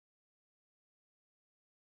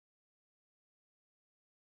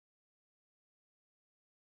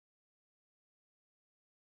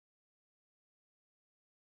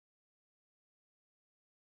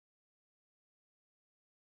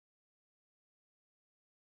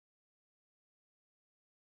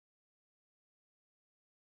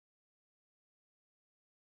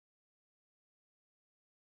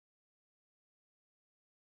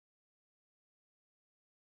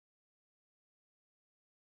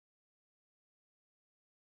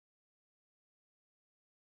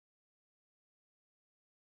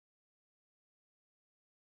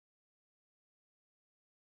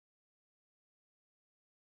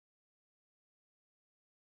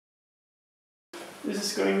This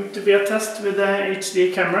is going to be a test with the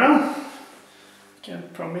HD camera.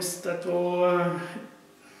 Can't promise that will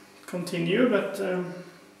continue, but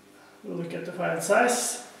we'll look at the file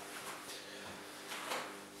size.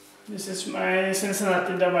 This is my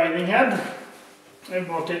Cincinnati dividing head. I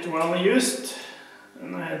bought it well used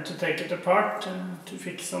and I had to take it apart to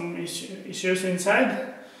fix some issues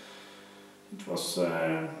inside. It was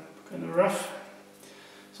kind of rough.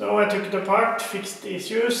 So I took it apart, fixed the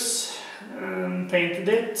issues, and painted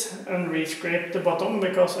it and re-scraped the bottom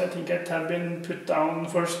because I think it had been put down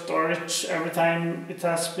for storage every time it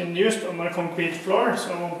has been used on a concrete floor,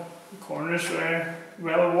 so the corners were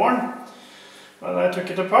well worn. When I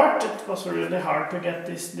took it apart, it was really hard to get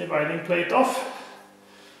this dividing plate off,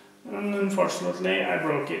 and unfortunately I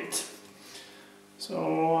broke it.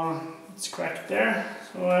 So it's cracked there,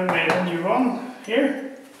 so I made a new one here.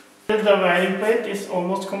 The dividing plate is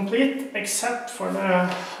almost complete except for the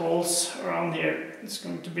holes around here. It's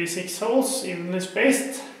going to be 6 holes, evenly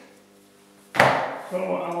spaced. So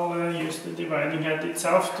I'll use the dividing head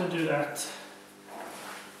itself to do that.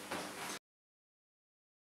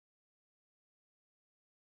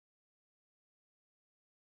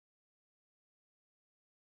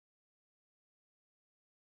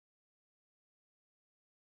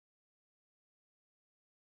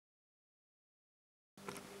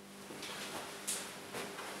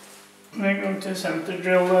 We're going to center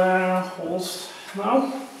drill the holes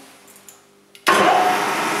now.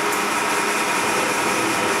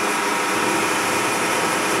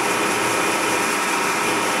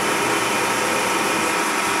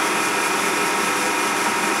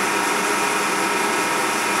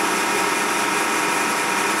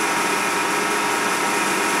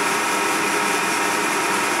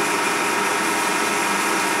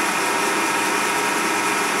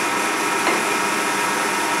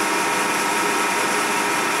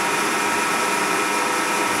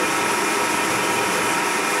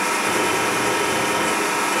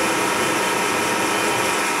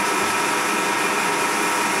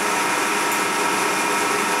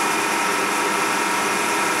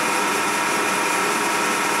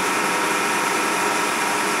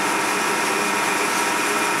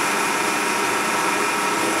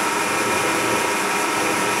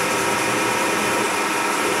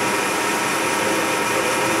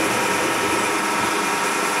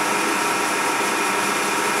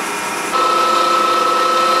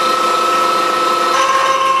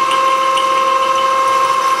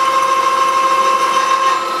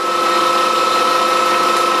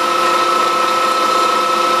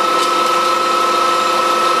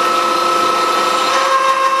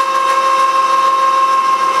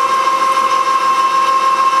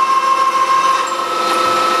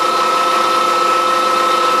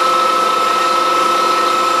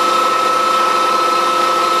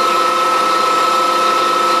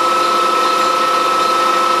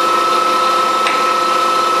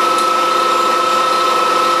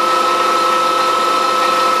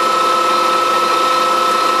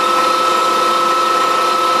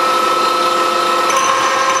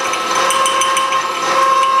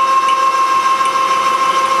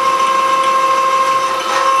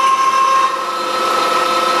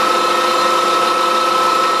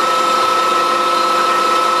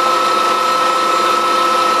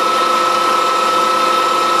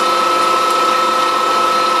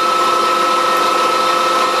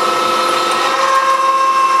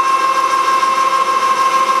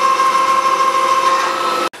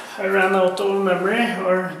 I ran out of memory,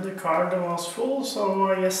 or the card was full,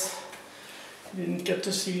 so I guess I didn't get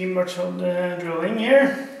to see much of the drilling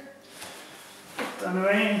here. But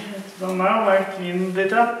anyway, it's done now. I cleaned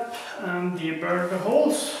it up and deburred the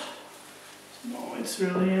holes. So now it's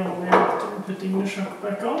really only after putting the shock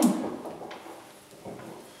back on.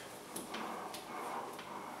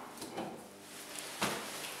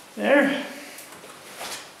 There.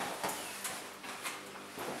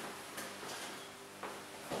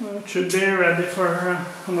 It should be ready for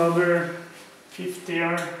another 50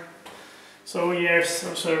 or so years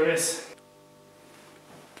of service.